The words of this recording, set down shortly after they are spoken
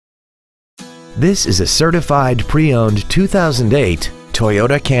This is a certified pre-owned 2008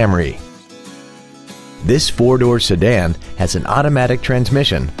 Toyota Camry. This four-door sedan has an automatic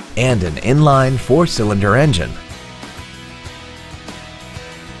transmission and an inline four-cylinder engine.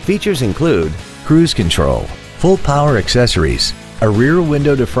 Features include cruise control, full power accessories, a rear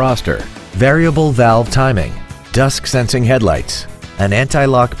window defroster, variable valve timing, dusk sensing headlights, an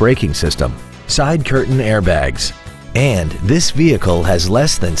anti-lock braking system, side curtain airbags, and this vehicle has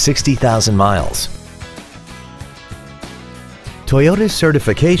less than 60,000 miles. Toyota's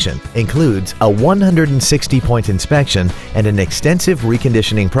certification includes a 160-point inspection and an extensive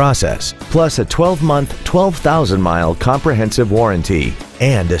reconditioning process, plus a 12-month, 12,000-mile comprehensive warranty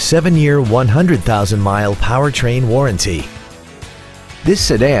and a 7-year, 100,000-mile powertrain warranty. This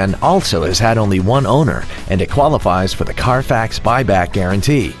sedan also has had only one owner and it qualifies for the Carfax buyback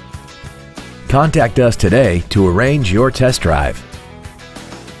guarantee. Contact us today to arrange your test drive.